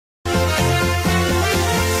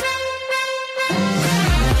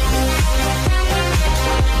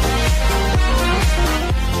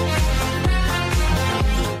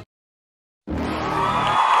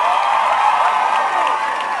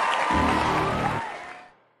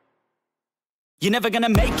You're never gonna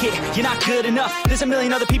make it, you're not good enough. There's a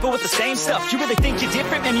million other people with the same stuff. You really think you're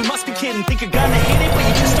different? Man, you must be kidding. Think you're gonna hit it, but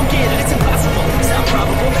you just don't get it. It's impossible, it's not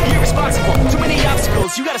probable, irresponsible. Too many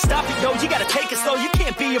obstacles, you gotta stop it, yo. You gotta take it slow, you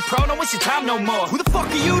can't be a pro. Don't waste your time no more. Who the fuck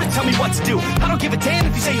are you to tell me what to do? I don't give a damn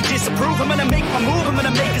if you say you disapprove. I'm gonna make my move, I'm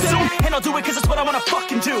gonna make it soon. And I'll do it cause it's what I wanna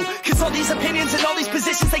fucking do. Cause all these opinions and all these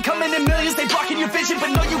positions, they come in millions, they blocking your vision. But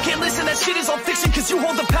no, you can't listen, that shit is all fiction. Cause you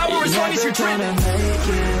hold the power as long as you're dreaming.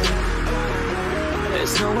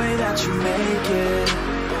 There's no way that you make it.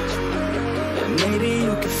 And maybe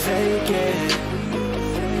you can fake it,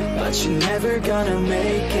 but you're never gonna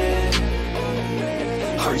make it.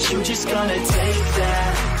 Are you just gonna take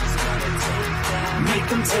that? Make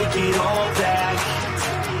them take it all back.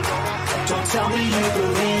 Don't tell me you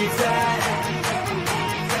believe that.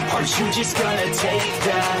 Are you just gonna take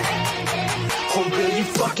that? Or will you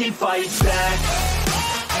fucking fight back?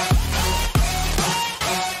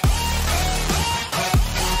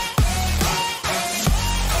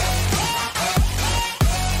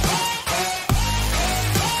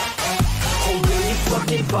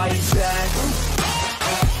 Fight back.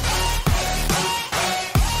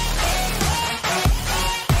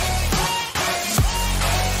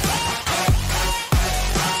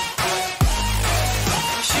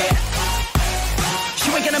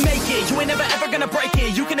 You ain't gonna make it, you ain't never ever gonna break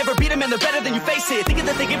it. You can never beat them and they're better than you face it. Thinking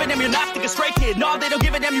that they give a damn, you're not, think a straight kid. No, they don't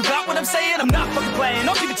give a damn, you got what I'm saying? I'm not fucking playing,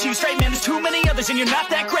 I'll give it to you straight, man. There's too many others and you're not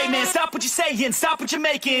that great, man. Stop what you're saying, stop what you're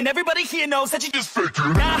making. Everybody here knows that you just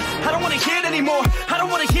faking. Nah, I don't wanna hear it anymore, I don't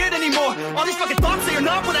wanna hear it anymore. All these fucking thoughts, they are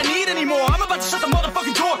not what I need anymore. I'm about to shut the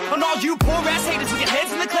motherfucking door on all you poor ass haters with your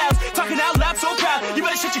heads in the clouds, talking out loud so proud. You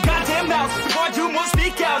better shut your goddamn mouth before I do more,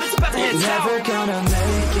 speak out. It's about to head south. You're never gonna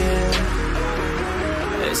make it.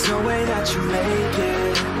 There's no way that you make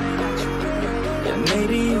it. Yeah,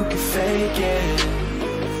 maybe you can fake it,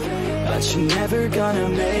 but you're never gonna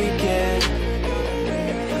make it.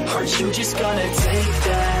 Are you just gonna take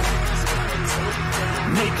that?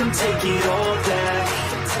 Make them take it all back.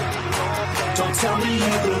 Don't tell me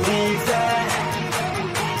you believe that.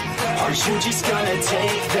 Are you just gonna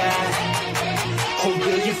take that? Or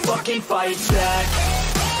will you fucking fight back?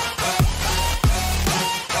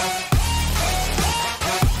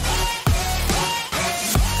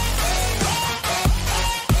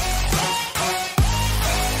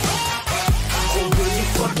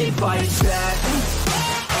 Fight back.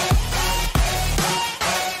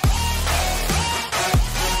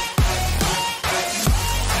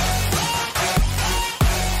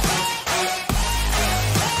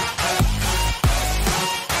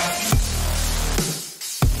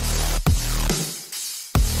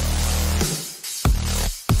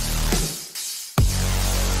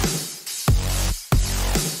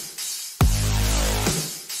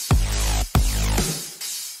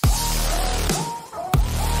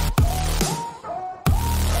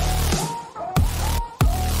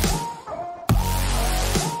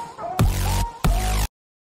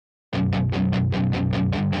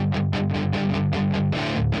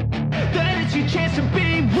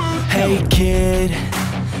 Hey kid,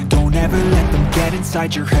 don't ever let them get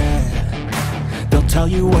inside your head. They'll tell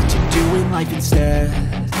you what to do in life instead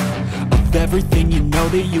of everything you know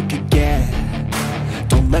that you could get.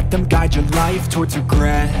 Don't let them guide your life towards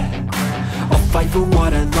regret. I'll fight for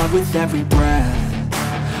what I love with every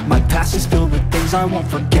breath. My past is filled with things I won't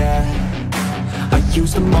forget. I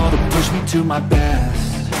use them all to push me to my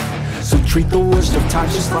best. So treat the worst of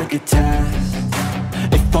times just like a test.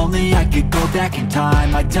 If only I could go back in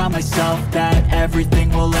time, I'd tell myself that everything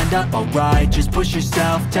will end up alright. Just push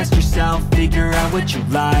yourself, test yourself, figure out what you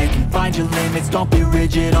like, and find your limits, don't be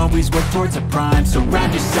rigid, always work towards a prime.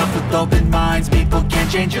 Surround yourself with open minds, people can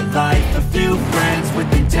change your life. A few friends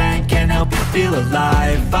with intent can help you feel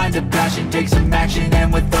alive. Find a passion, take some action,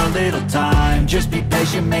 and with a little time, just be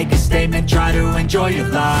patient, make a statement, try to enjoy your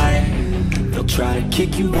life. They'll try to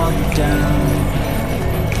kick you while you're down.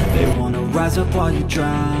 They wanna rise up while you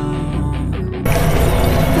drown.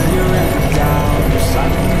 Fill your every doubt. You're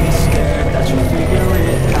silently scared that you'll figure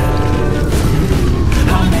it out.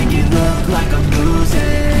 I'll make it look like I'm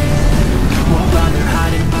losing. Won't bother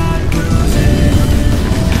hiding my bruises.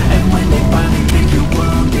 And when they finally think you're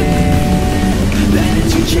wounded, then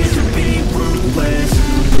it's your chance to be ruthless.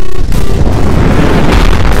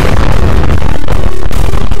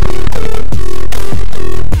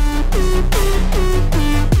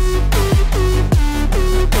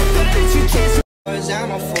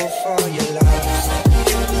 I'm a fool for you.